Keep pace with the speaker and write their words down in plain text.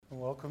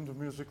Welcome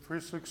to Music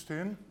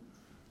 316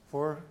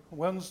 for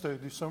Wednesday,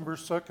 December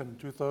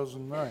 2nd,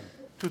 2009.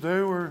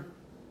 Today we're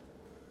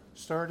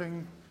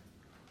starting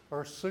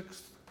our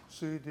sixth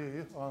CD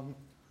on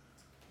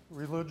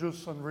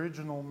religious and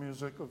regional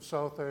music of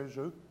South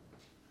Asia.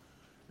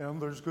 And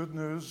there's good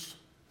news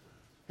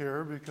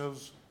here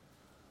because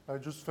I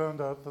just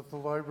found out that the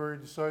library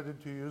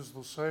decided to use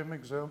the same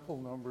example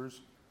numbers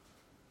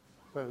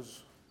as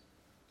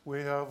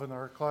we have in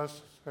our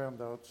class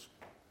handouts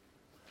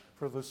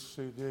for this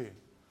CD.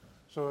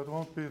 So it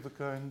won't be the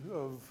kind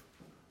of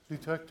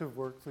detective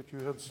work that you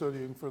had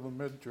studying for the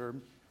midterm,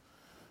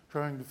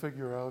 trying to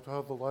figure out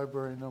how the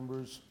library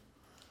numbers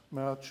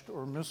matched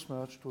or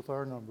mismatched with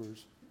our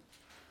numbers.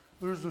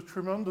 There's a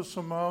tremendous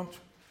amount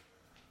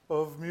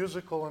of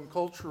musical and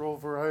cultural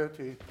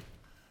variety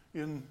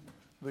in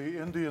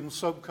the Indian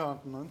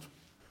subcontinent.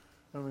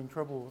 I'm having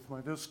trouble with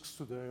my discs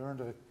today,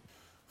 aren't I?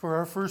 For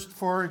our first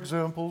four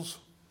examples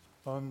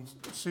on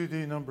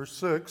CD number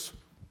 6,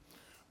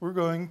 we're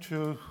going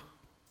to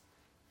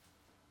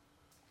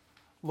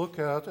look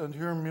at and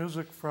hear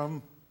music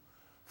from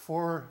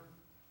four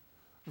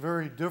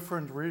very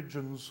different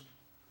regions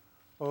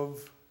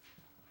of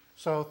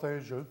South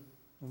Asia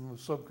in the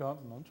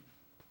subcontinent.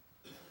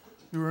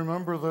 You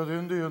remember that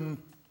Indian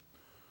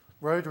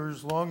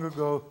writers long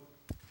ago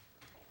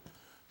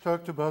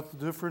talked about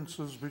the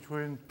differences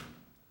between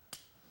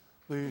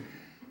the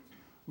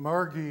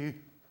Margi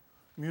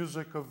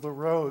music of the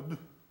road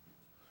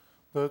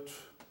that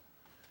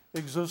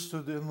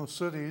existed in the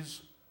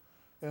cities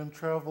and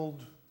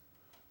traveled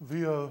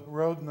via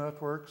road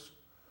networks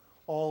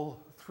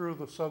all through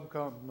the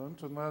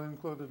subcontinent, and that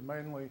included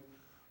mainly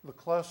the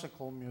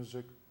classical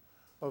music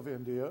of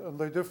India, and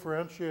they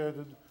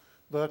differentiated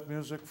that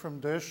music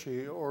from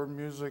Deshi, or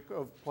music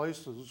of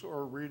places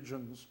or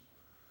regions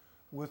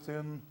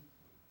within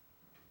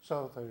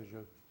South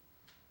Asia.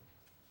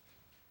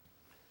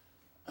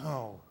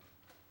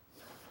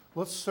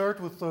 Let's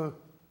start with the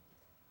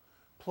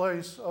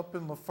place up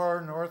in the far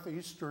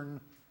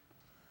northeastern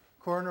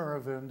corner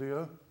of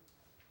India,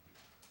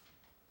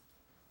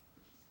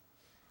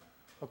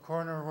 a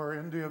corner where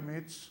India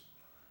meets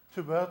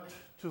Tibet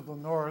to the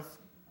north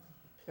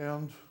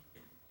and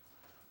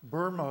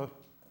Burma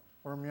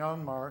or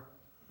Myanmar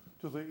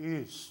to the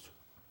east.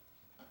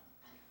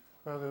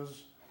 That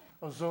is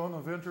a zone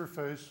of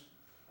interface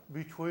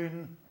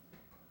between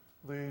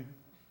the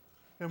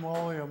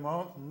Himalaya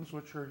mountains,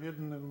 which are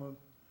hidden in the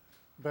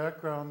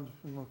background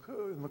in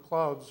the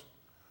clouds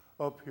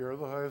up here,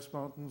 the highest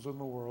mountains in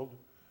the world,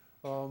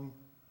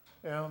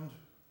 and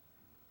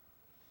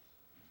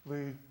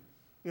the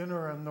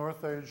inner and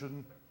North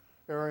Asian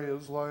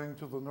areas lying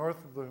to the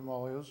north of the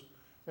Himalayas,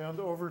 and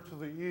over to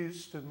the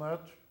east in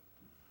that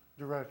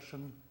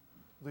direction,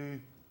 the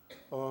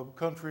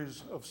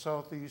countries of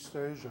Southeast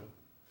Asia.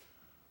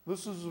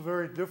 This is a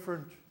very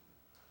different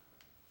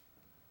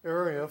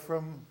area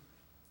from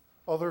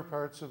other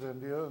parts of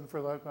India, and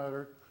for that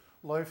matter,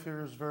 life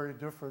here is very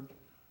different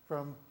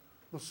from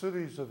the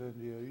cities of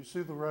India. You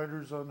see the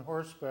riders on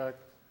horseback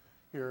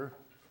here,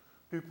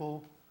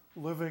 people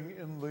living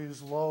in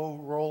these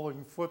low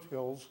rolling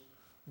foothills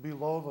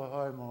below the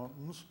high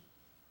mountains.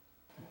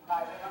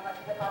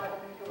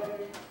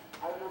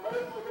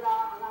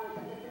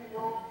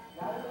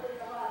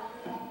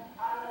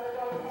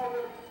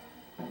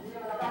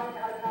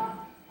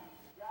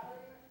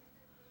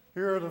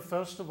 Here at a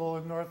festival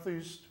in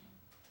Northeast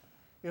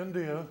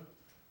India,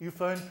 you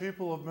find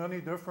people of many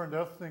different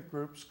ethnic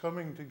groups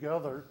coming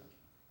together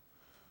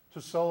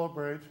to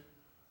celebrate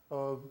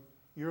a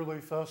yearly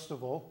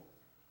festival.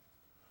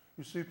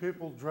 You see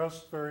people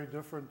dressed very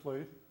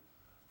differently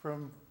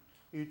from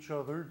each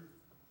other.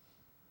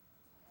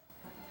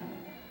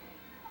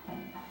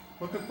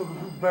 Look at the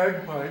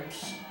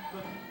bagpipes.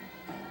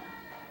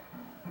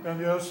 And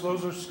yes,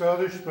 those are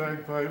Scottish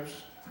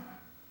bagpipes.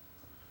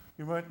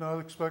 You might not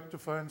expect to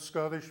find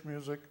Scottish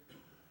music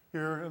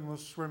here in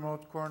this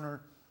remote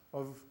corner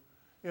of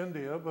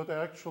India, but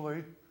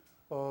actually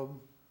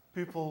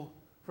people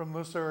from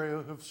this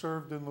area have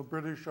served in the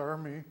British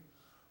Army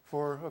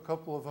for a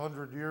couple of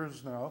hundred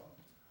years now,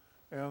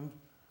 and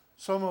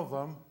some of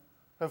them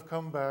have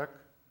come back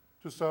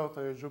to South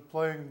Asia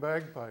playing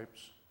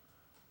bagpipes,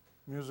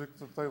 music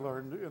that they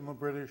learned in the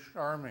British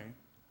Army.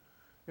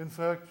 In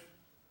fact,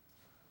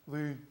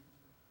 the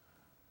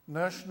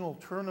national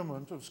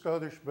tournament of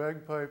Scottish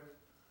bagpipe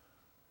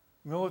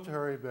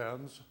military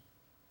bands,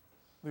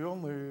 the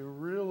only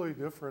really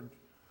different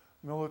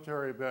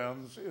military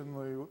bands in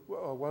the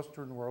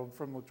Western world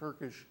from the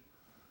Turkish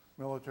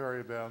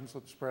military bands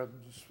that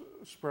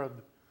spread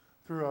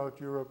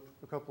throughout Europe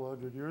a couple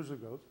hundred years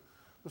ago.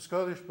 The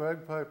Scottish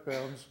bagpipe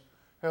bands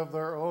have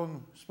their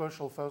own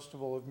special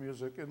festival of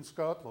music in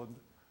Scotland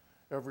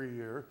every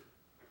year,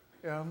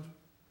 and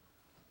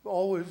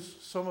always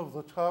some of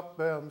the top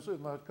bands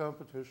in that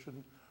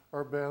competition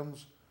are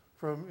bands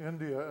from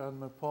India and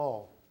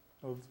Nepal,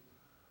 of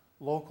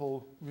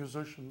local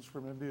musicians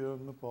from India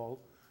and Nepal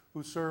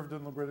who served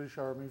in the British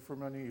Army for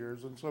many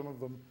years, and some of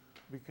them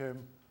became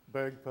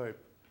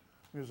bagpipe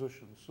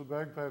musicians. So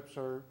bagpipes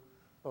are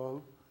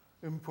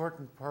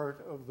important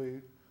part of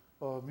the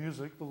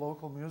music, the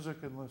local music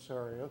in this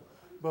area.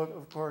 But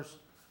of course,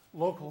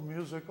 local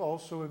music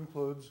also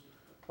includes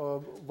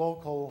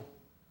local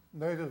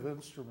native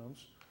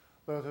instruments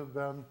that have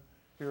been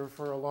here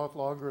for a lot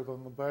longer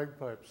than the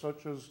bagpipe,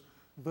 such as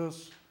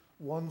this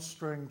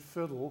one-stringed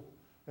fiddle,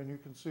 and you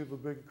can see the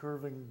big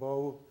curving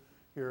bow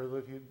here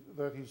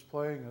that he's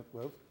playing it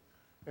with,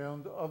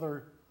 and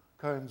other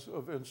kinds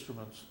of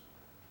instruments.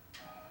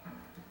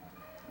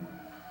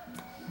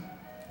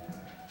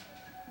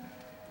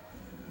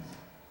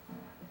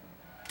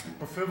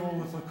 A fiddle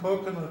with a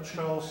coconut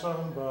shell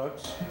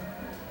soundbox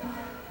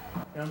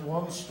and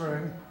one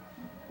string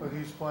that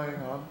he's playing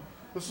on.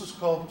 This is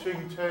called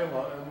Ting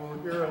Tela, and we'll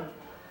hear it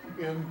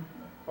in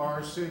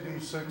our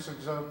CD6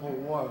 example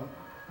 1.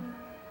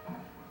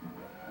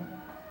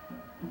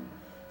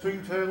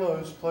 Ting Tela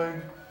is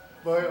played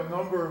by a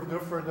number of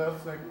different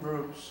ethnic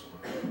groups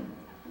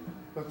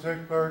that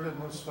take part in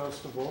this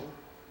festival.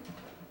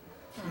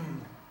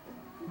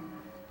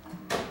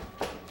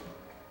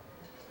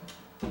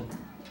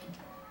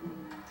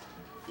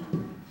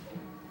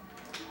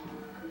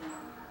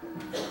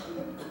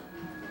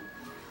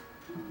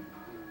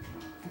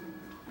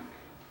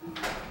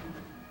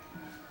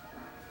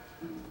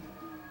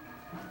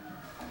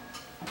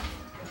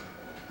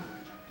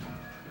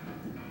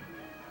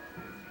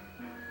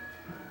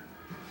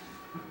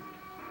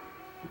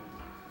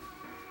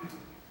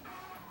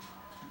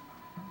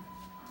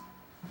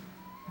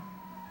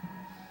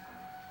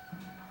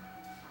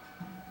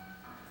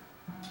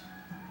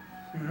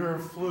 You hear a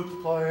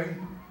flute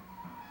playing.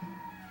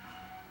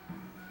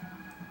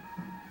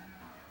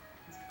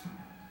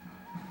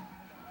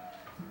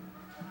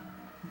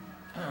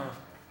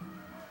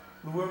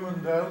 The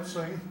women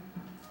dancing.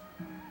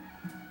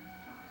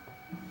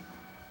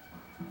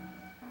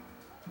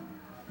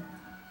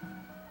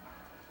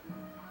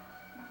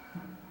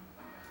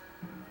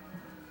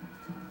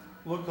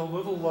 Look a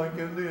little like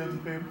Indian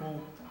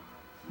people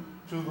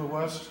to the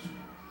west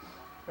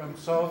and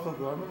south of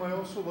them, and they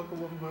also look a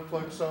little bit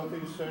like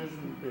Southeast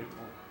Asian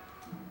people.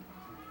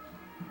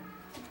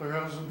 There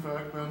has in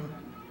fact been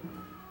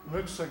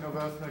mixing of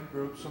ethnic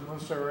groups in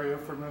this area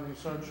for many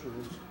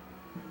centuries,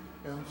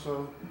 and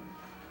so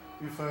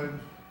you find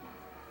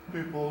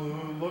people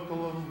who look a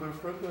little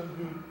different and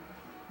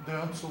who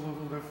dance a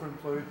little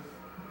differently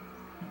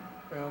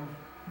and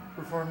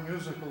perform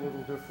music a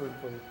little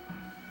differently.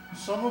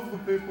 Some of the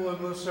people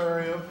in this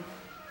area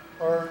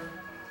are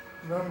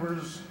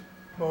members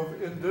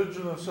of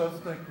indigenous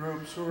ethnic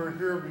groups who were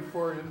here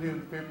before Indian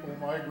people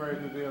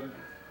migrated in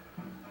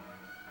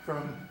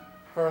from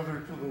farther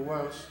to the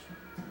west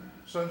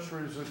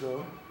centuries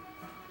ago.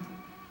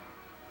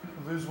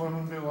 These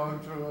women belong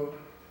to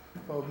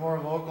a more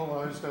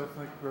localized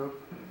ethnic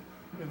group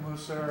in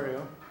this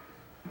area.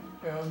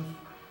 And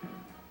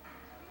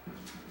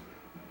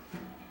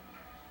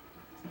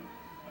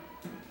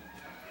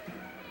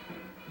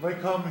they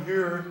come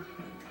here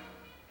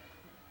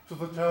to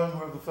the town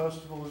where the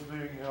festival is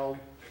being held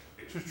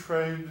to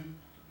trade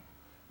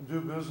and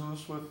do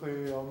business with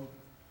the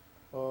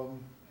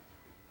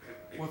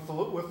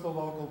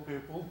local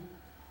people.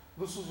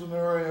 This is an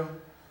area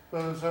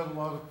that has had a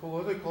lot of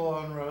political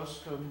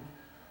unrest and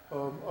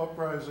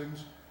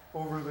uprisings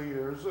over the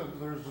years, and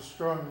there's a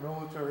strong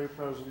military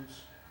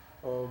presence.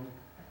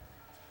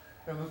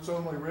 And it's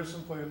only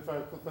recently, in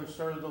fact, that they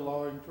started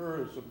allowing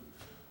tourism.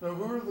 Now,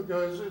 who are the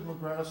guys in the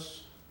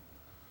grass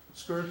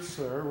skirts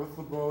there with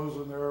the bows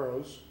and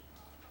arrows?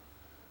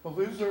 Well,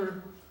 these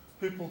are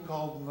people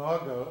called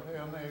Naga,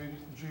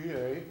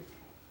 N-A-G-A,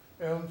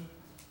 and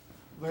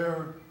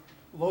they're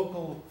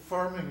local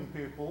farming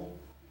people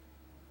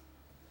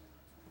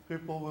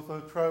with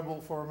a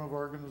tribal form of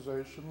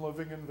organization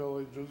living in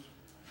villages,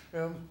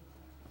 and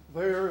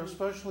they are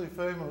especially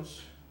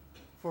famous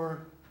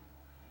for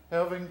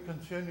having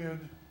continued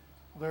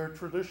their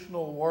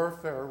traditional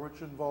warfare,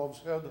 which involves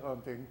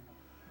headhunting,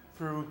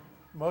 through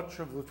much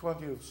of the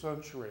 20th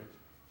century.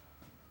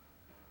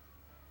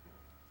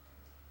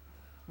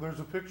 There's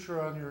a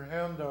picture on your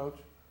handout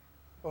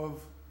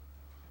of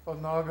a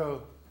Naga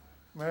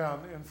man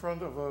in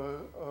front of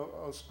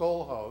a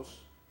skull house.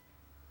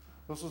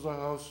 This is a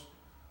house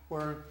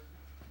where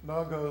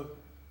Naga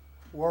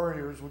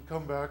warriors would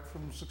come back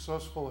from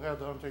successful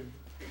headhunting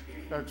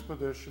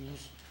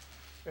expeditions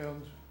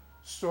and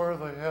store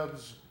the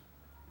heads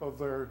of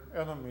their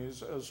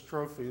enemies as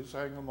trophies,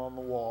 hang them on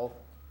the wall,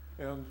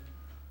 and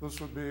this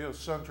would be a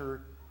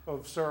center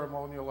of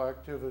ceremonial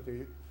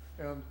activity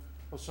and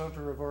a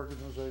center of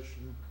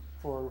organization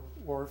for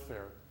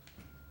warfare.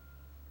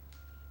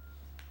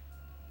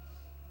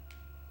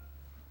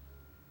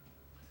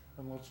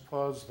 And let's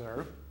pause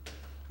there,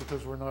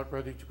 because we're not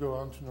ready to go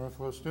on to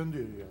Northwest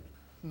India yet.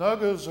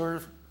 Nagas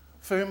are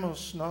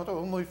famous not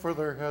only for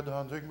their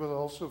headhunting, but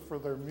also for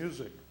their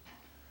music.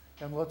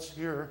 And let's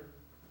hear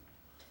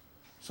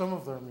some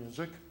of their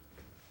music.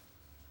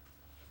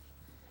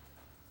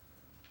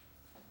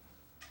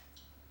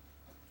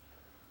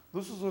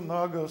 This is a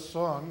Naga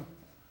song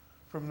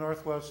from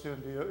Northwest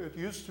India. It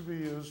used to be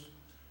used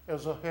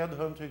as a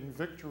headhunting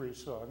victory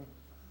song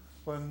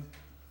when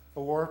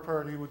a war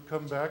party would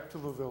come back to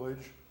the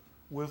village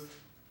with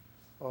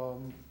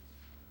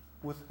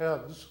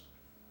heads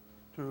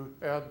to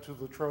add to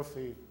the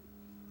trophy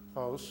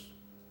house.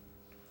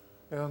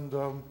 And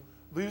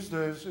these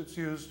days it's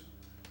used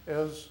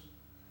as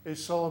a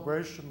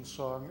celebration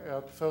song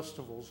at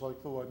festivals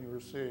like the one you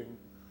were seeing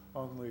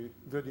on the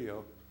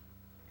video.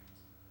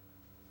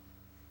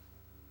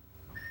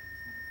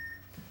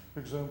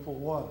 Example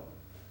 1.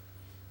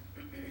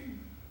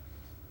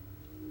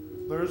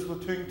 There's the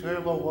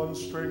Tingtalo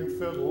one-string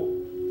fiddle.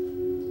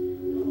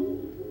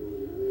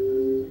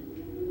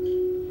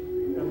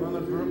 And then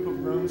a group of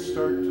men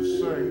start to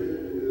sing.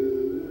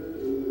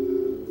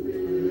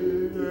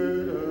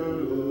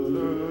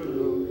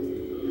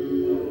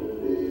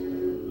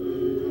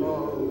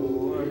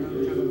 Oh, and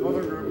then get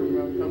another group of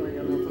men coming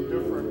in with a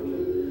different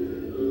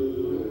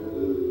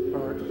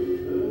part.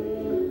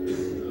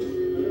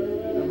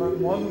 And then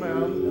one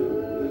man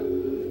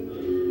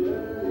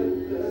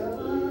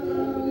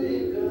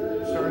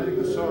starting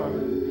the song,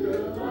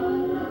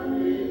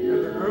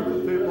 and a group of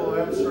people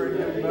answering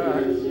him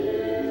back.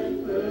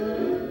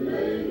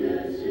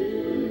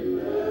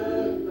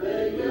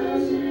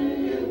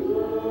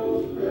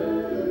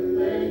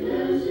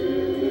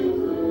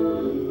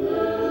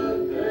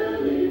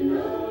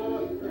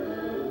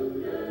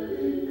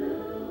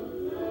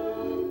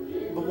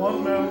 The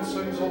one man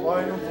sings a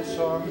line of the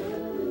song,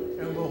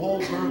 and the whole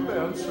group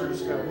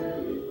answers him.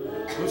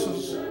 This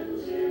is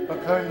a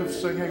kind of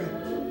singing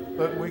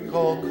that we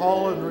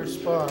call and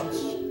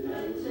response.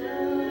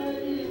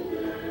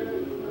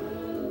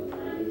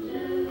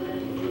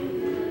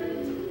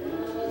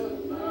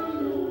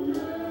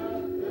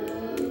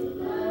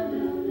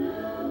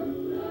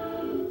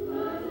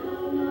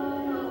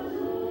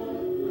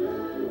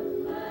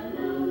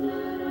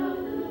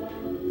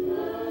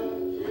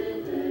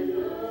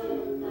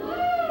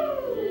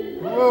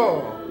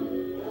 Whoa!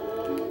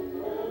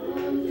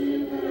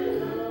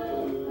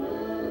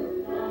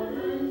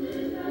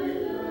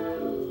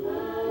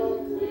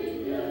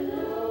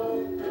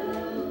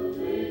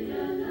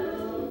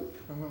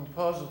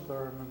 Pause it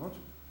there a minute,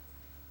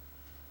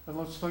 and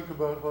let's think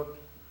about what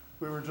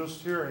we were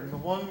just hearing. The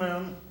one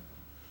man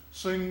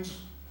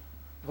sings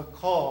the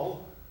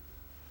call,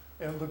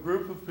 and the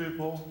group of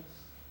people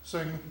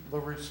sing the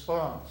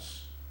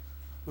response.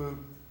 The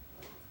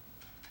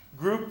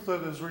group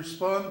that is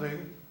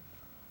responding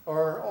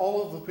are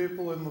all of the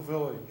people in the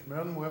village,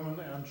 men, women,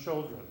 and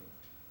children.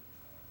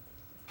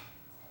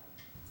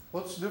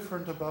 What's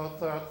different about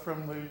that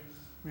from the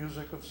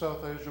music of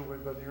South Asia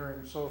we've been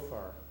hearing so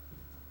far?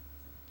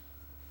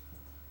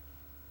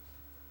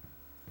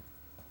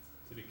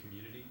 To the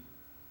community.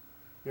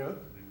 Yeah?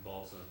 It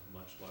involves a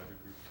much larger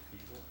group of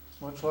people.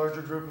 Much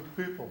larger group of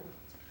people.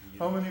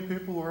 How many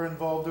people were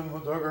involved in the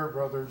Duggar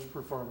Brothers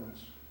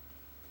performance?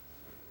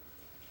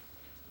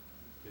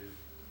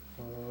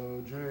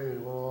 Gee,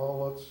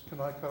 well,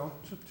 can I count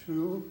to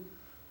 2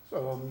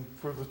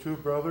 for the 2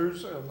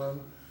 brothers, and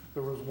then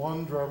there was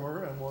 1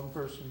 drummer and 1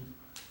 person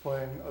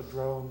playing a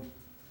drone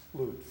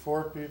lute.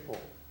 4 people.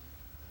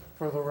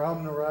 For the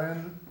Ram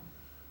Narayan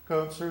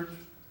concert,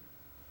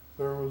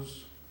 there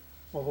was,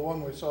 well, the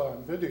one we saw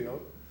in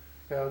video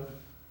had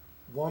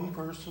 1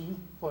 person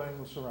playing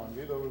the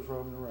sarangi, that was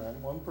Ram Narayan,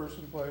 1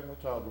 person playing the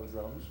tabla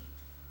drums,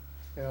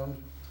 and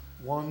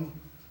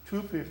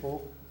 2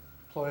 people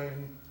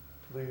playing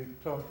the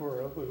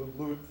tampura, the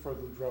lute for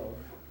the drone.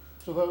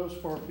 So that was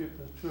 4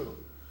 people too.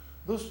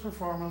 This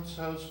performance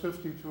has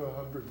 50 to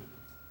 100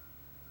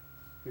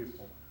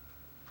 people.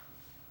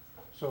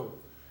 So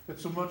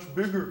it's a much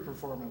bigger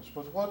performance,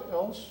 but what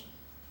else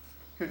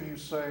can you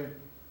say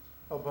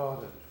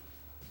about it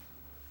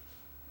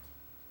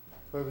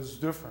that is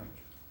different?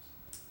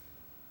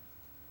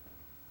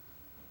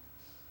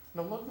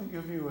 Now let me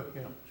give you a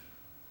hint.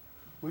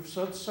 We've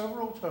said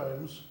several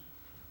times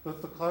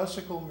that the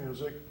classical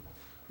music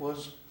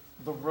was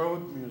the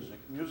road music,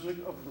 music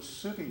of the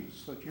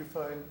cities that you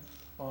find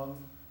on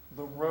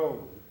the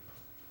road.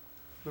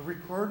 The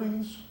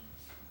recordings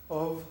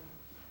of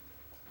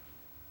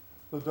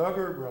the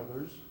Duggar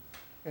Brothers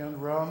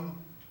and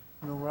Ram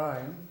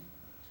Narayan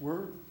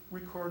were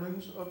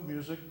recordings of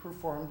music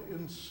performed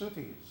in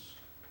cities.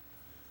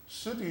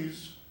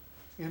 Cities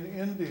in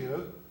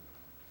India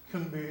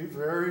can be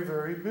very,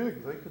 very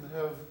big. They can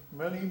have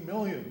many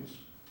millions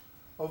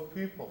of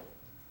people.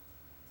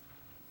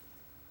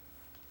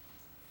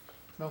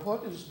 Now,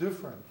 what is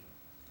different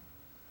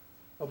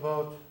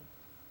about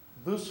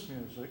this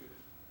music,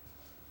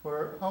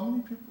 where how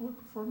many people are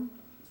performing?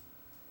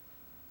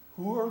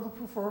 Who are the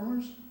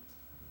performers?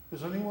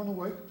 Is anyone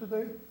awake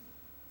today?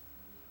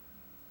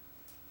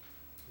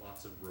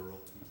 Lots of rural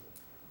people.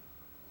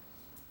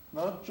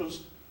 Not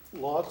just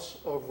lots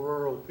of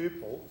rural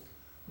people,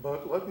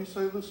 but let me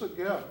say this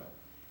again.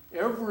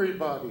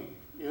 Everybody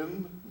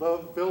in the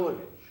village.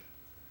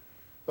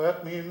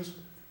 That means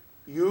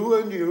You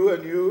and you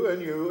and you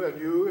and you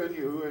and you and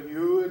you and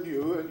you and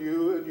you and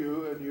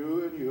you and you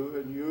and you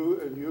and you and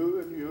you and you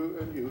and you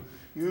and you.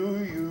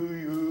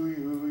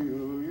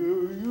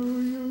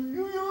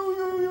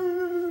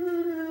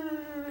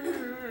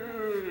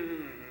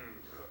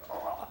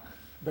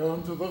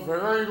 Down to the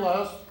very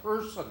last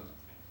person.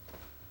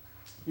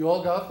 You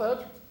all got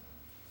that?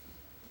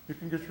 You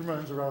can get your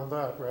minds around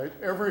that, right?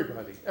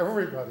 Everybody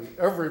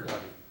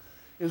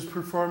is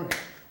performing.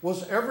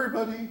 Was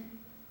everybody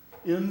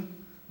in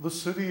the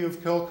city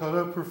of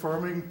Calcutta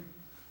performing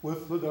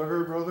with the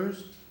Duggar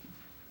brothers?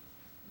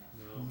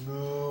 No.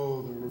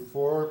 No, there were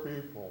 4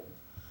 people.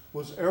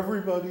 Was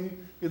everybody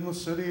in the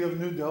city of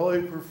New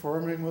Delhi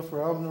performing with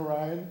Ram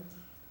Narayan?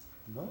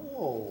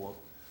 No,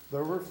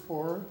 there were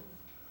 4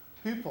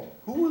 people.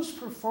 Who was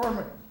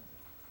performing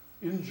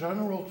in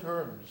general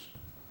terms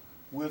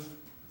with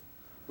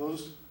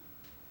those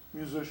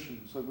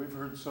musicians that we've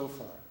heard so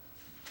far?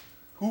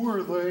 Who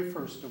were they,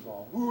 first of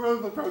all? Who are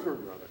the Duggar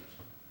brothers?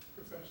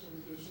 Professional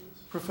musicians.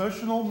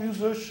 Professional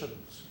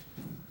musicians.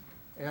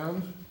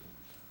 And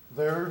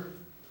their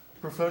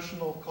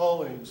professional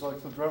colleagues,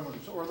 like the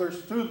drummers, or their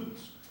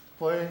students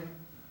playing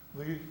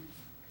the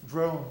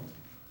drone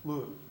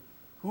lute.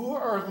 Who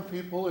are the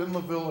people in the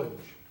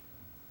village?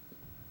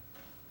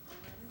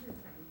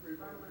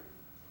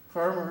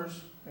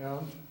 Farmers,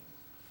 and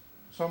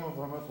some of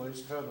them at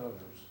least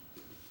headhunters.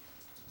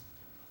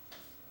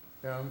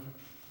 And,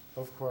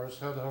 of course,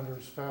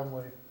 headhunters'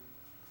 family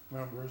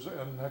members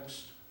and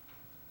next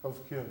of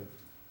kin.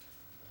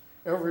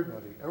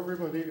 Everybody.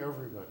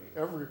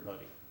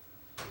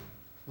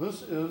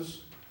 This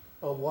is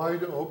a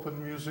wide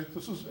open music.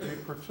 This is a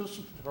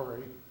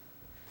participatory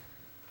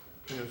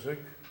music.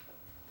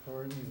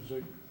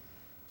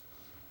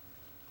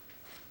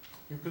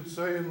 You could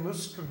say in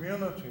this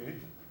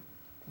community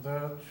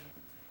that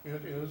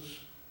it is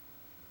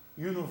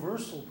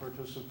universal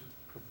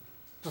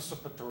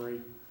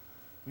participatory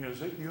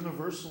music,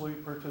 universally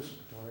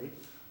participatory,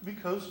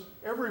 because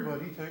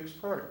everybody takes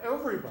part.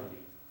 Everybody.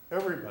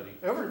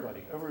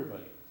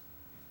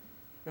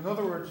 In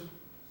other words,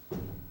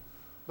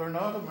 they're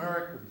not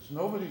Americans.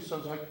 Nobody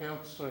says, I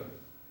can't sing.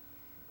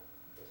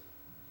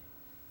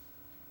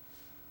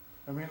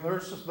 I mean, there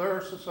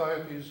are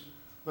societies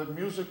that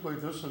musically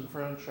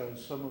disenfranchise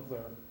some of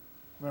their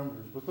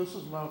members, but this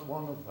is not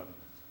one of them.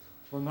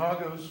 The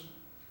Nagas,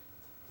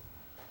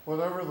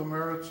 whatever the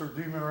merits or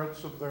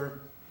demerits of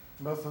their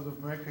method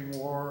of making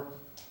war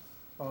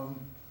on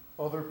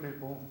other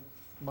people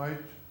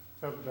might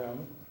have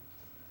been,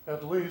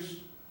 at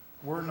least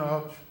were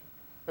not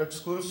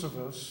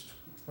exclusivist.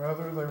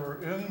 Rather, they were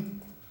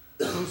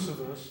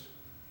inclusivist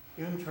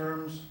in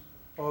terms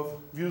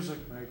of music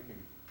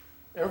making.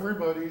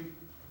 Everybody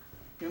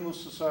in the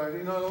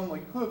society not only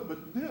could,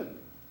 but did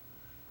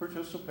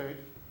participate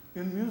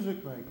in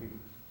music making.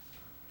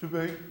 To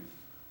make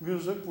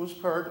music was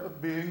part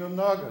of being a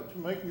Naga. To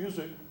make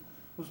music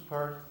was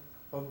part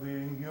of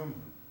being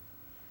human.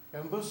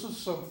 And this is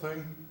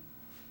something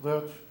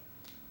that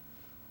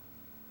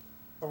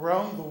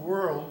around the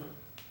world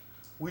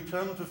we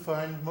tend to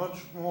find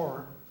much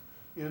more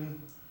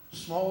in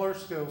smaller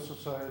scale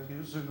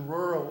societies, in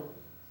rural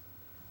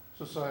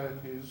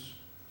societies,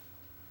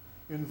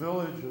 in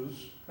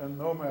villages and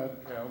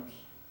nomad camps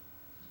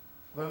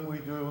than we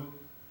do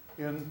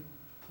in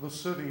the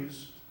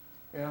cities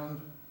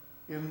and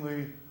in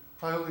the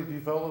highly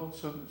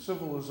developed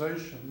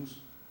civilizations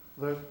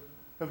that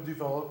have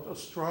developed a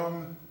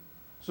strong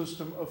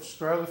system of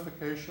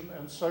stratification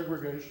and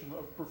segregation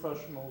of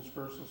professionals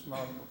versus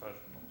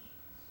non-professionals.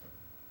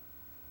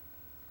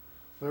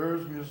 There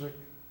is music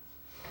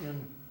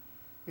in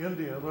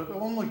India that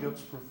only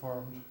gets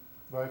performed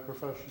by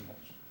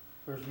professionals.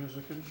 There's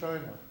music in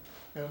China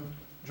and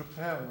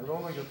Japan that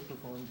only gets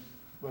performed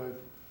by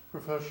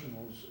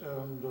professionals.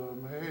 And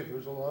hey,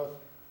 there's a lot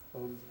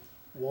of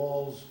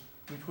walls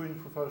between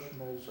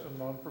professionals and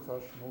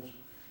non-professionals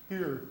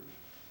here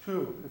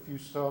too, if you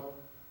stop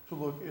to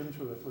look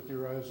into it with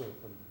your eyes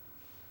open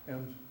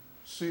and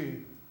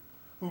see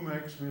who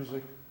makes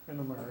music in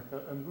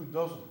America and who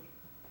doesn't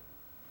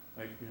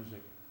make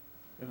music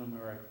in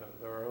America.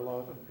 There are a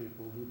lot of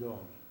people who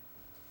don't.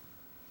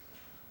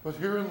 But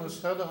here in this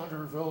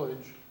headhunter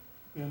village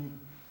in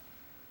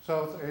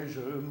South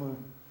Asia, in the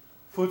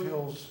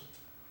foothills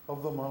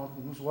of the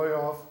mountains, way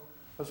off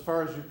as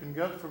far as you can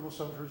get from the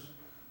centers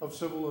of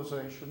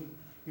civilization,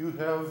 you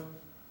have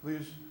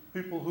these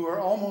people who are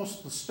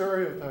almost the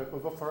stereotype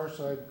of a Far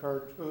Side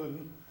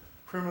cartoon,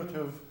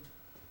 primitive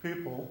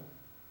people,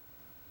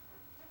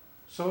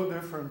 so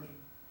different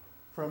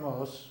from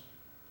us,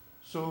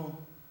 so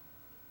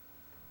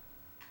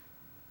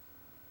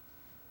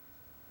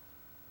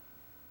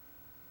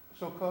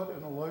caught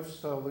in a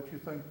lifestyle that you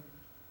think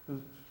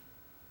it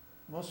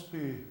must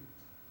be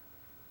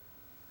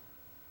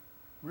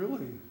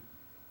really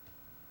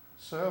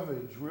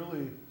savage,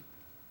 really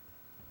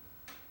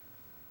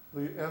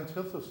the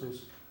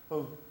antithesis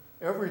of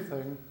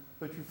everything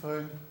that you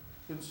find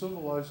in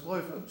civilized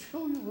life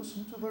until you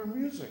listen to their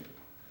music.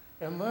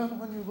 And then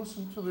when you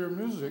listen to their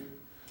music,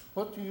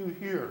 what do you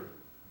hear?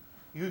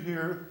 You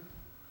hear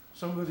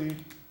somebody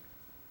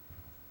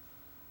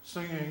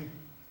singing,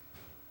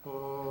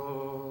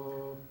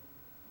 let's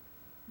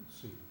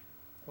see,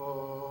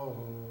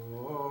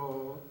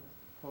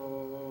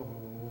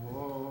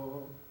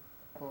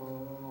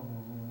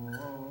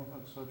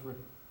 etc.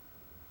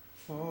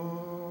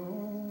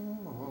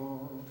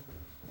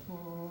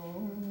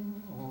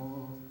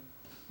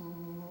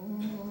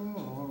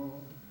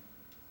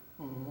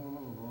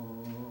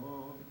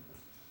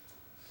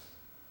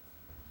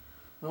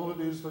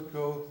 Melodies that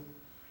go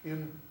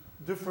in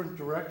different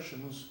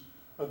directions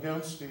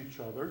against each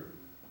other.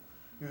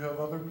 You have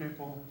other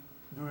people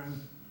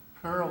doing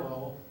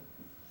parallel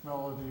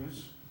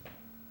melodies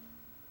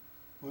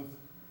with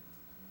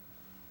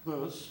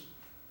this.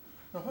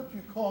 Now, what do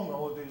you call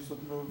melodies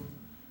that move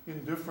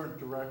in different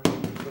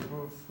directions, that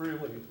move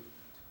freely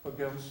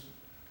against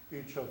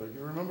each other? Do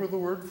you remember the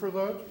word for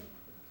that?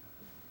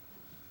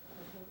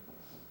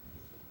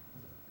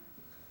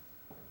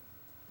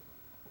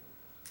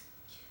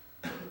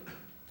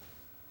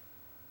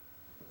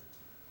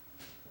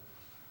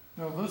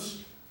 Now,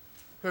 this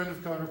kind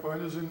of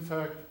counterpoint is in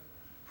fact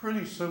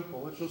pretty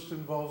simple. It just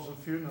involves a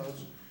few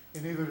notes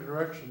in either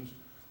directions.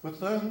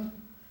 But then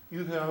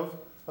you have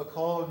a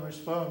call and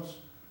response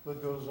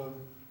that goes on.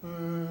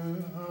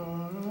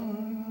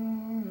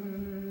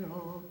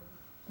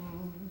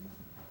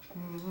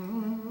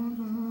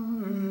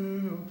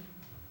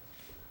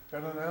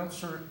 And an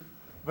answer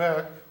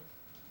back.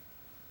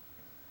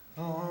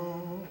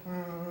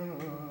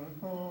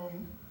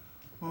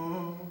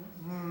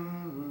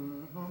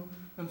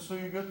 And so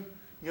you get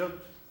yet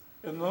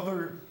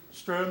another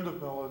strand of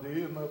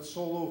melody in that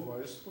solo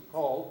voice, the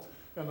call,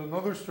 and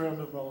another strand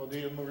of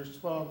melody in the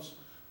response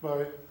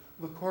by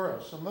the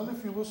chorus. And then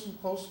if you listen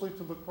closely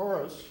to the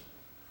chorus,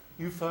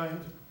 you find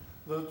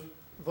that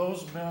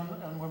those men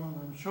and women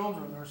and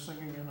children are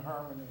singing in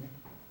harmony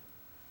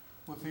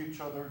with each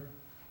other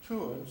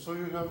too. And so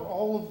you have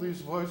all of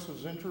these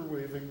voices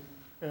interweaving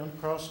and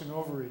crossing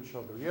over each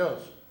other. Yes?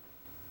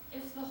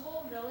 If the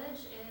whole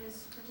village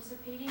is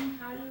participating,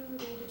 how do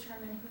they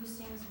determine who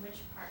sings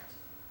which part?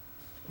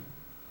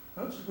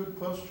 That's a good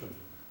question.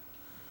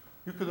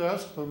 You could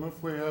ask them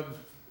if we had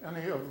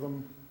any of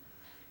them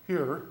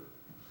here.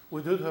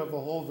 We did have a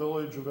whole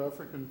village of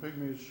African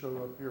pygmies show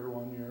up here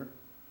one year,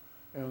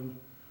 and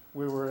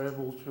we were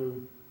able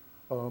to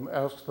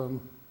ask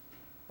them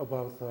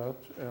about that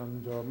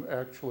and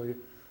actually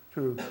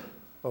to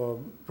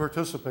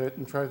participate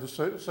and try to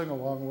sing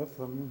along with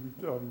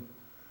them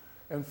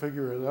and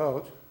figure it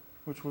out,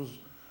 which was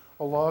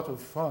a lot of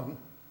fun.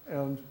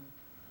 And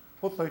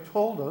what they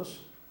told us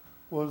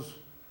was,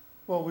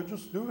 well, we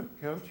just do it,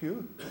 can't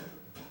you?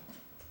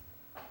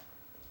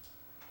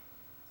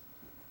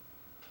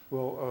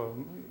 Well,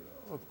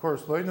 of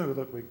course, they knew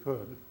that we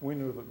could. We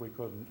knew that we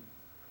couldn't.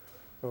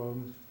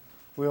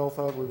 We all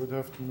thought we would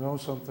have to know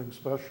something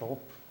special.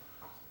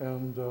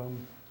 And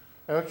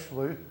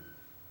actually,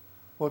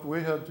 what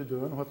we had to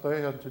do and what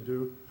they had to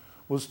do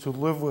was to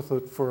live with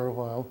it for a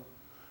while,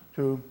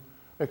 to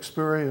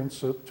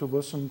experience it, to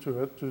listen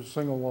to it, to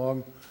sing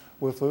along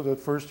with it. At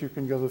first you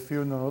can get a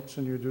few notes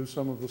and you do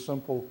some of the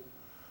simple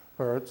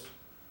parts.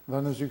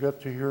 Then as you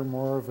get to hear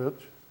more of it,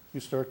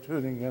 you start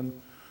tuning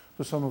in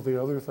to some of the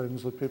other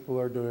things that people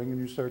are doing and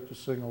you start to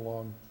sing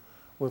along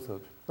with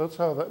it. That's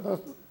how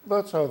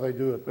they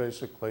do it,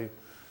 basically.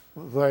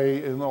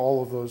 They, in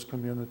all of those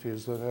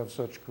communities that have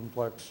such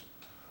complex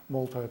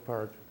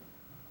multi-part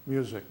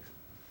music.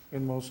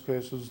 In most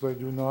cases, they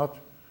do not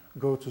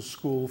go to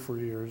school for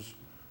years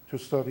to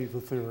study the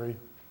theory.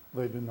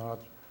 They do not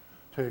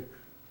take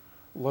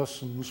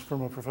lessons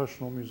from a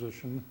professional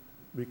musician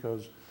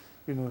because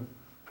in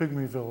a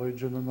pygmy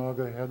village, in a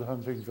Naga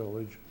headhunting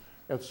village,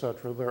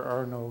 etc., there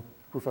are no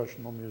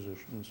professional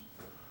musicians.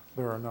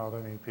 There are not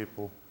any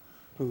people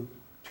who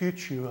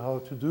teach you how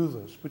to do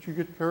this. But you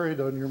get carried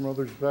on your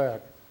mother's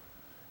back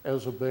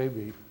as a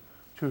baby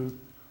to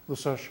the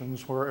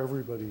sessions where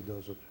everybody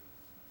does it.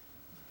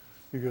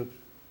 You get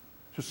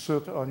to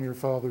sit on your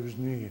father's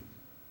knee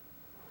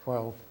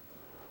while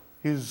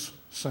he's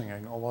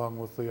singing along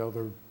with the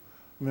other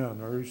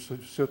men, or you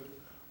sit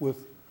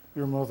with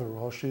your mother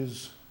while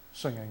she's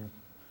singing.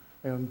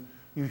 And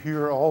you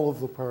hear all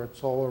of the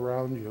parts all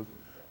around you,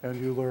 and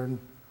you learn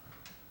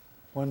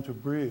when to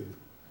breathe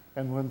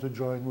and when to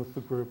join with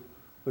the group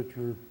that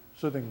you're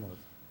sitting with.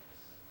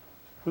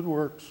 It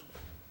works.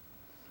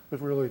 It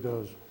really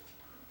does.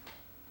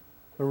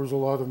 There was a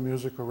lot of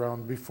music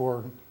around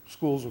before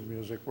schools of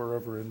music were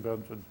ever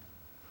invented,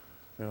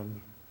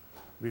 and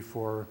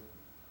before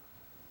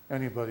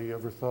anybody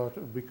ever thought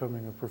of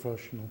becoming a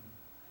professional.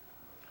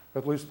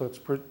 At least that's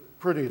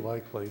pretty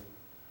likely,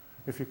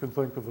 if you can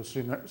think of a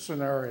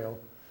scenario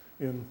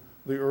in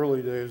the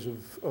early days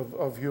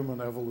of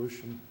human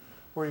evolution,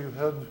 where you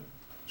had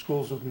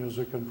schools of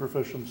music and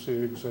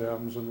proficiency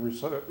exams and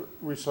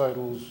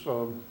recitals,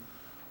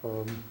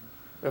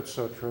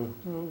 etc.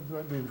 Well,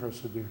 I'd be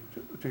interested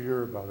to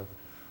hear about it.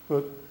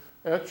 But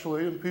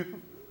actually,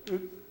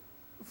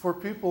 for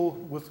people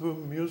with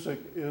whom music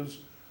is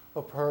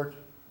a part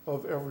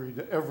of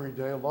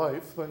everyday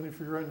life, then if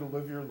you're going to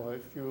live your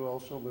life, you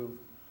also live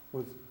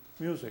with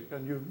music,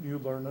 and you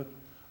learn it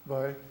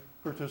by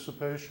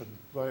participation,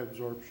 by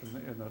absorption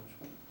in it.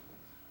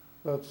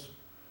 That's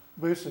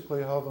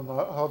basically how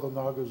the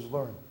Nagas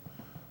learn.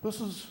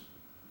 This is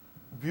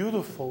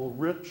beautiful,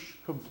 rich,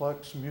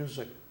 complex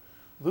music.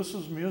 This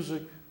is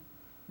music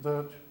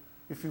that,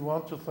 if you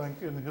want to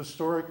think in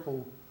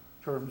historical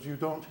terms, you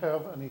don't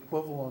have an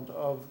equivalent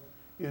of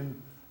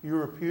in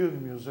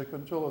European music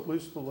until at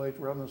least the late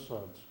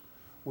Renaissance,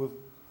 with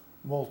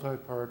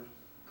multi-part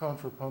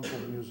contrapuntal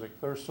music.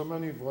 There are so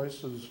many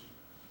voices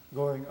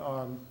going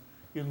on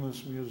in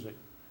this music,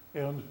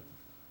 and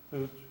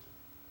it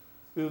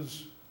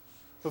is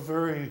a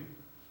very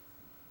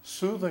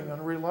soothing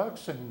and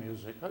relaxing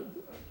music.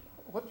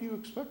 What do you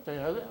expect a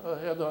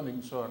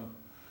headhunting song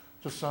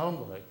to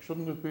sound like?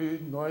 Shouldn't it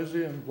be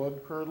noisy and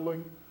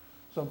blood-curdling,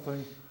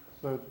 something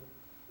that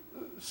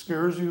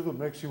scares you, that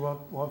makes you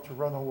want to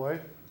run away?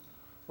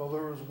 Well,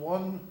 there was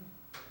one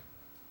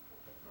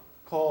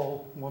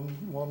call,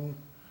 one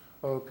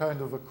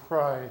kind of a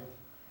cry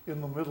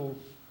in the middle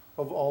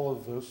of all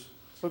of this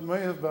that may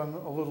have been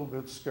a little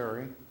bit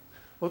scary.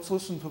 Let's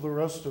listen to the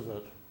rest of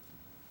it.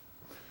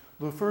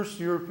 The first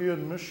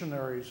European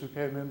missionaries who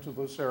came into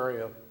this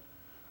area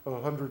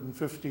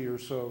 150 or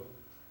so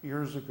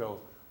years ago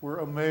were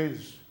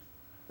amazed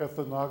at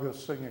the Naga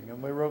singing,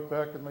 and they wrote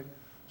back and they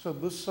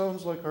said, "This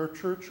sounds like our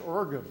church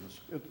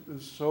organs. It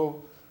is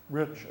so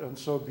rich and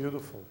so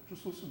beautiful."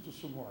 Just listen to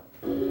some more.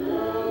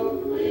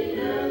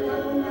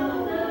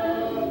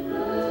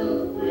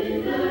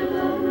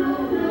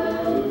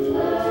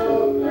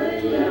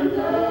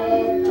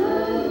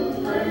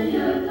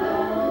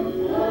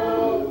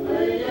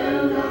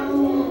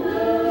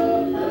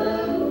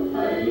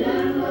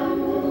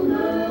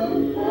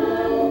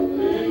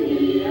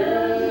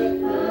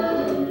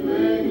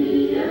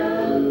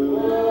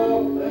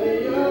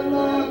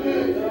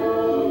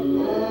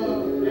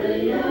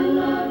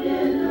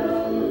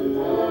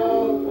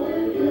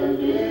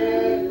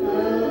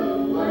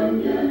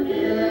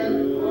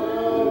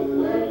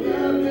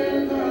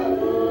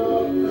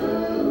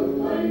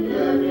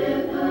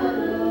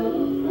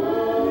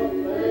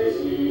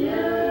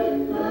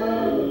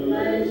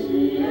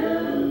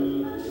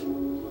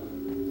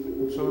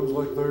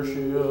 There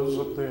she is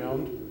at the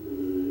end,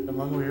 and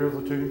then we hear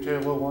the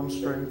Tingtala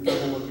one-string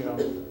fiddle again.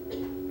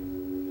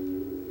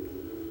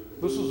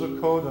 This is a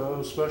coda,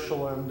 a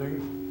special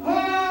ending.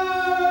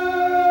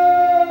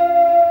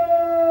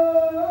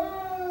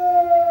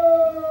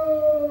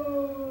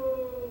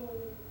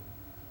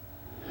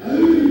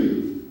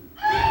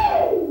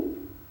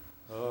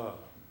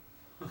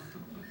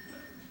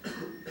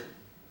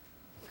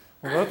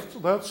 Well,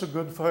 that's a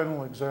good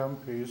final exam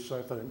piece,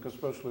 I think,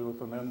 especially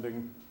with an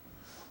ending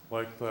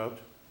like that.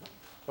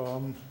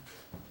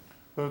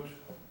 But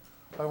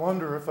I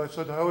wonder, if I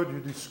said, how would you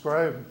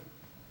describe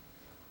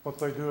what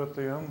they do at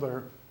the end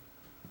there?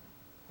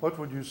 What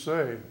would you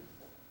say?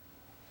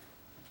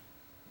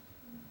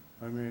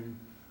 I mean,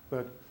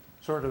 that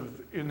sort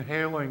of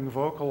inhaling,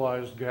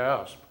 vocalized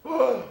gasp.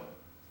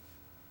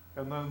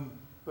 And then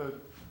the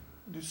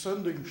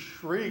descending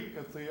shriek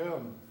at the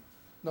end.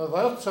 Now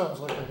that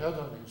sounds like a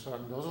headhunting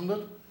song, doesn't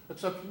it?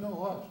 Except, you know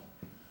what?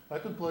 I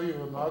could play you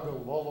a Naga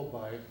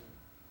lullaby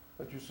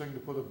that you sing to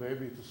put a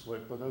baby to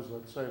sleep that has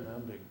that same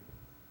ending.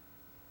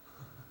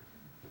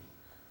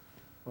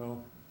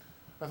 Well,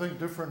 I think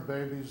different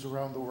babies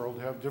around the world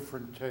have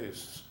different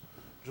tastes,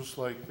 just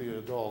like the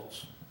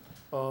adults.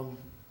 Now,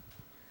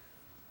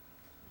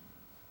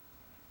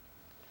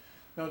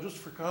 just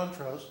for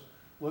contrast,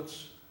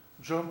 let's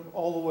jump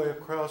all the way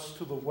across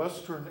to the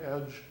western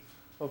edge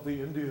of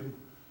the Indian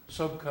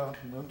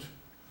subcontinent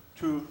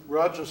to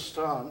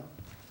Rajasthan.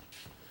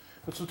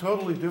 It's a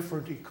totally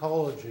different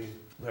ecology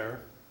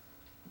there.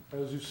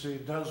 As you see,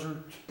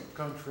 desert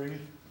country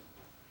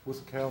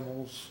with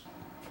camels,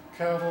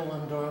 cattle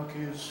and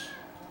donkeys.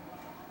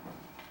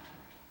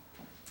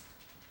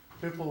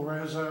 People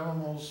raise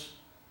animals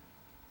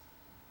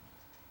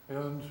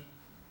and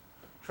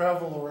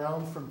travel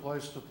around from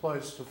place to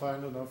place to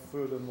find enough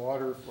food and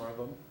water for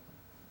them.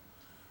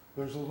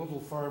 There's a little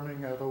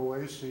farming at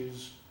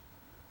oases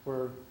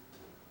where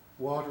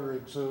water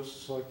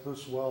exists, like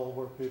this well,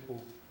 where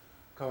people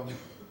come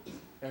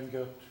and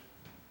get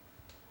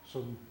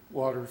some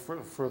water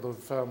for the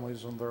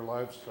families and their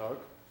livestock.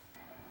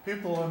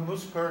 People in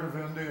this part of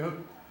India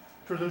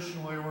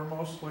traditionally were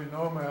mostly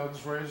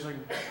nomads, raising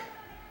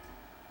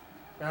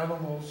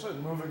animals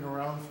and moving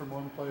around from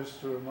one place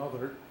to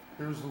another.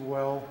 Here's the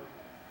well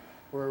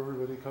where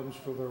everybody comes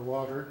for their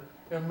water.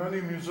 And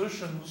many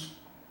musicians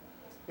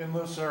in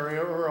this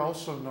area are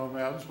also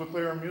nomads, but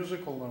they are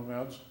musical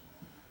nomads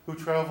who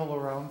travel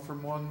around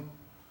from one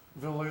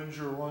village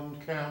or one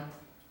camp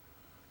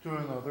to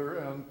another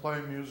and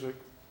play music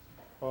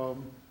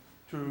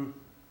to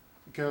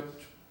get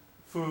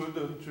food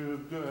and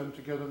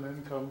to get an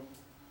income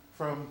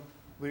from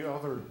the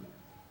other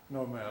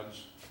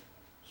nomads.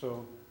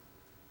 So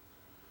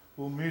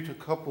we'll meet a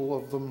couple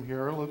of them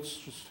here. Let's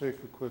just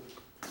take a quick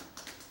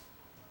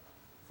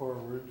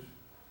forward.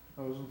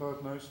 Oh, isn't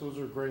that nice? Those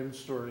are grain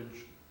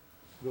storage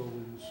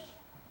buildings.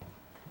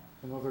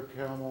 Another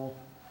camel.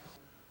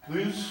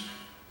 These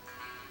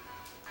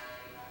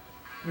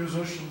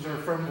musicians are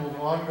from the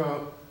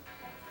Langa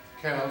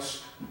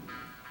caste.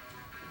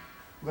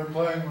 They're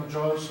playing the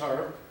Jaws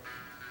harp.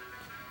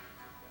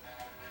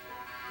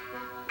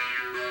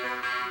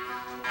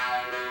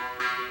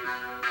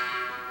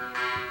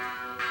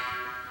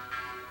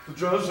 The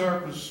Jaws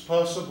harp is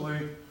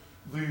possibly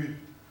the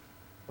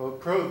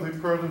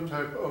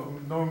prototype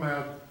of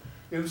nomad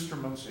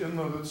instruments in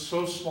that it's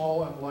so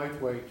small and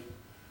lightweight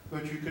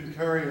that you can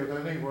carry it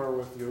anywhere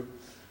with you,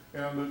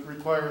 and it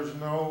requires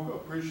no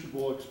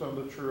appreciable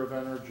expenditure of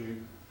energy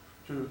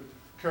to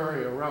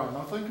carry around.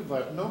 Now think of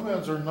that.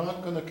 Nomads are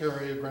not going to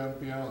carry a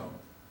grand piano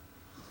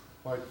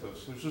like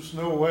this. There's just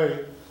no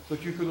way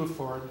that you could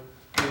afford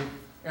the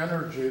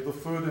energy, the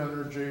food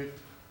energy,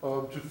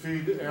 to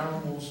feed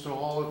animals to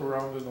haul it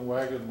around in a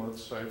wagon,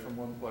 let's say, from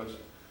one place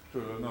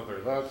to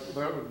another.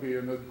 That would be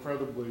an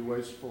incredibly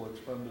wasteful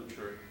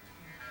expenditure.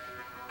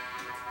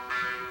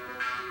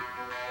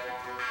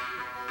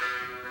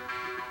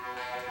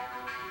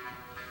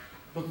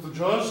 But the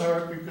Jaws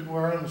harp you can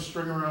wear on a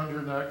string around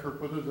your neck or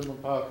put it in a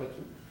pocket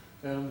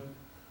and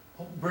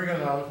bring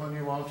it out when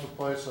you want to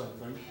play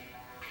something.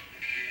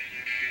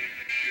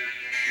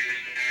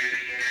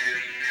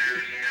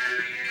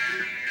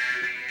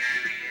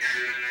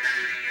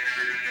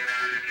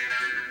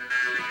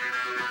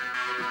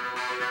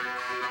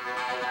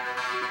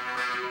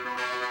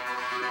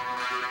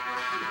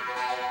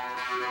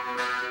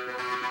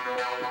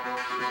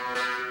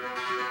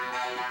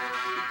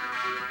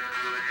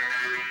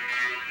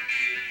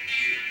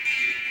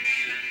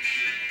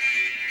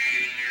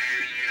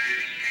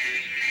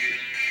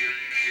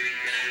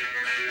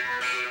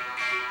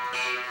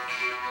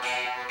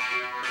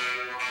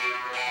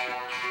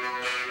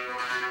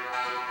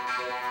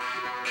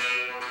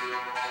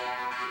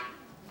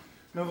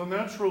 Now the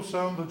natural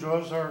sound the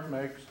Jaws harp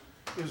makes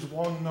is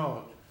one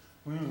note.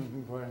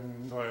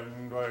 And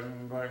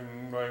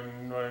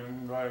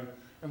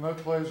that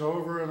plays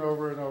over and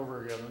over and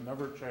over again. It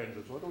never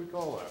changes. What do we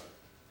call that?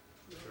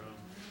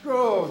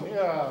 Drone,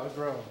 yeah, a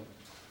drone.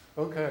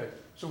 Okay,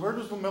 so where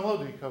does the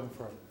melody come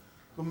from?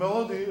 The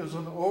melody is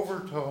an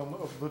overtone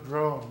of the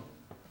drone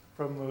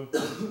from the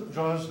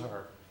Jaws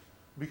harp.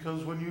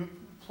 Because when you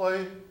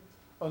play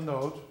a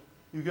note,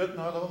 you get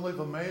not only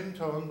the main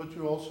tone, but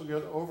you also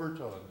get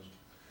overtones.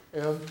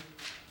 And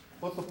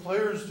what the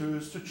players do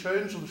is to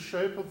change the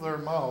shape of their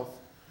mouth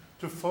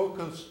to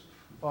focus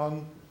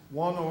on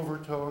one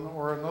overtone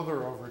or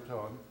another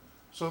overtone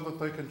so that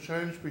they can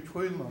change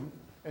between them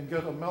and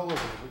get a melody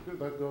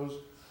that goes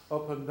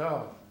up and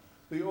down.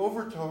 The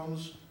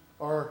overtones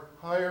are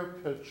higher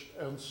pitched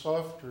and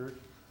softer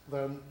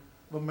than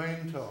the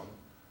main tone.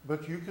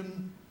 But you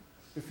can,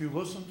 if you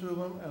listen to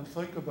them and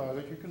think about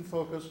it, you can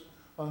focus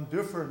on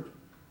different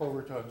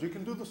overtones. You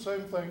can do the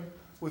same thing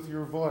with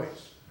your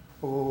voice.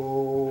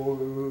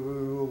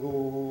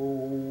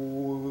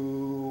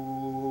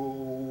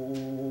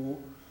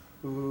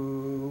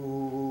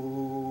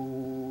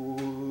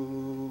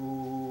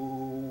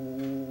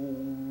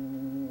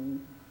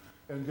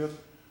 And get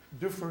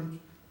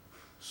different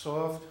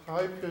soft,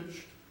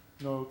 high-pitched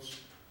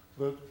notes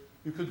that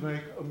you could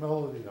make a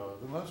melody out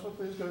of. And that's what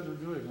these guys are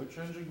doing.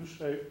 They're changing the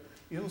shape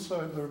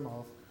inside their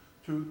mouth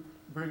to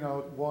bring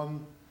out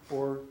one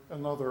or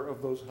another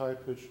of those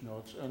high-pitched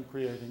notes and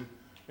creating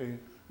a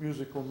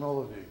musical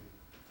melody.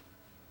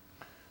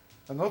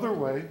 Another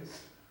way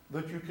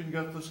that you can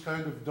get this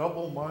kind of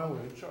double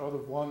mileage out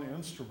of one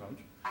instrument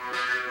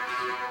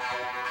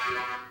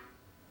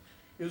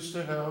is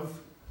to have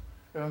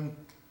an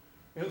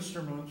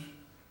instrument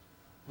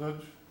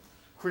that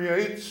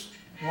creates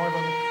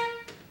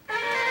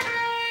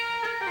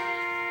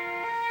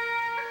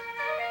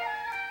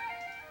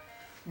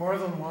more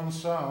than one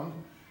sound.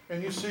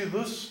 And you see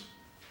this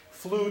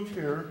flute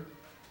here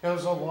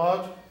has a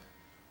lot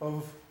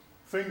of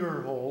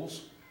finger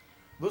holes.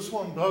 This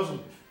one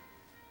doesn't.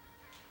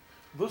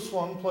 This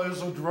one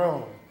plays a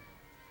drone.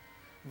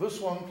 This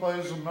one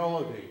plays a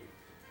melody.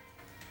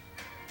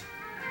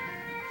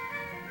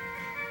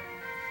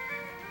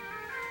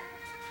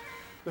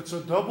 It's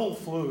a double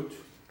flute,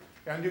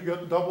 and you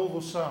get double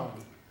the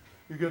sound.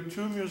 You get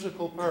two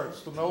musical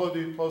parts, the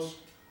melody plus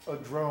a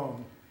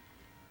drone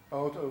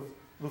out of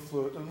the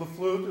flute. And the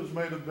flute is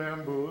made of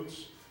bamboo.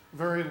 It's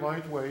very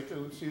lightweight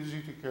and it's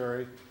easy to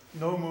carry.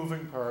 No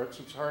moving parts,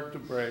 it's hard to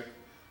break,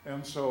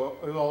 and so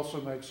it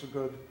also makes a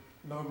good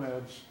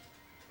nomad's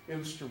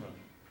instrument.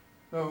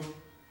 Now,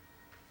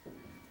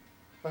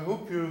 I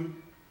hope you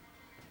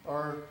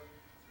are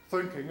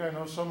thinking, I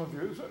know some of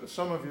you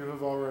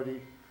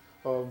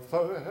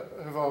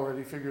have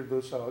already figured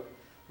this out,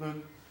 that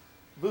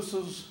this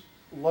is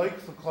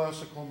like the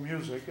classical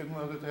music in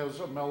that it has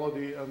a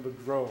melody and a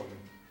drone,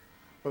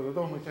 but it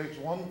only takes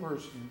one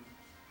person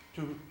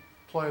to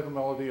play the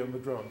melody and the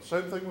drone.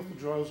 Same thing with the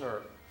Jaws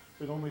harp.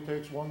 It only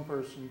takes one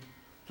person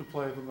to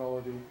play the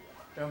melody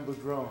and the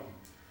drone.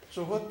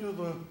 So what do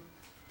the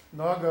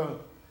Naga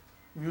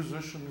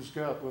musicians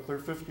get with their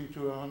 50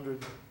 to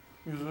 100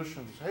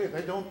 musicians. Hey,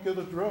 they don't get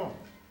a drone.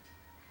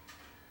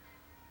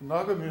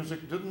 Naga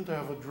music didn't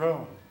have a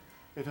drone.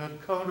 It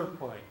had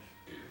counterpoint.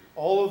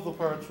 All of the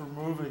parts were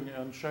moving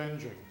and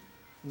changing.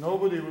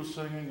 Nobody was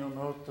singing a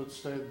note that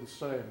stayed the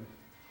same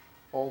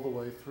all the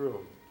way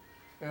through.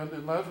 And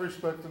in that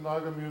respect, the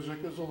Naga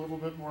music is a little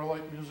bit more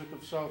like music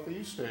of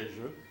Southeast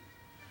Asia,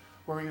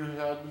 where you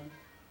had,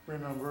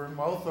 remember,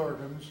 mouth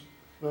organs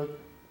that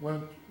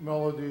went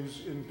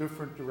melodies in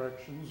different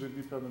directions,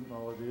 independent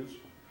melodies,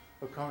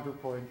 a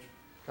counterpoint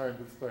kind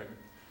of thing.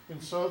 In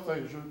South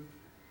Asia,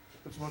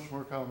 it's much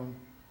more common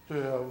to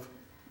have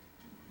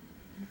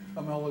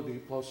a melody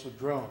plus a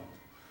drone.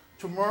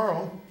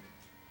 Tomorrow,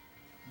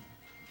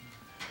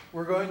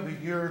 we're going to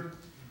hear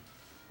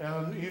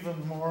an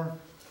even more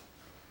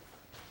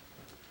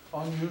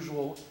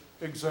unusual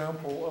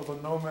example of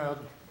a nomad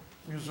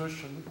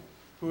musician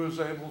who is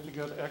able to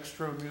get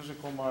extra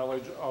musical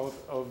mileage out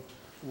of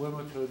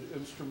limited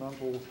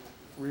instrumental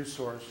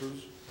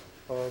resources,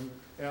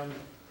 and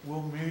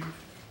we'll meet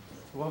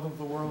one of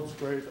the world's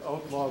great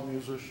outlaw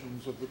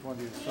musicians of the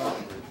 20th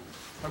century.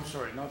 I'm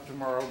sorry, not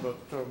tomorrow, but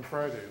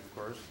Friday, of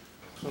course.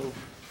 So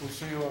we'll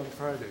see you on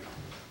Friday.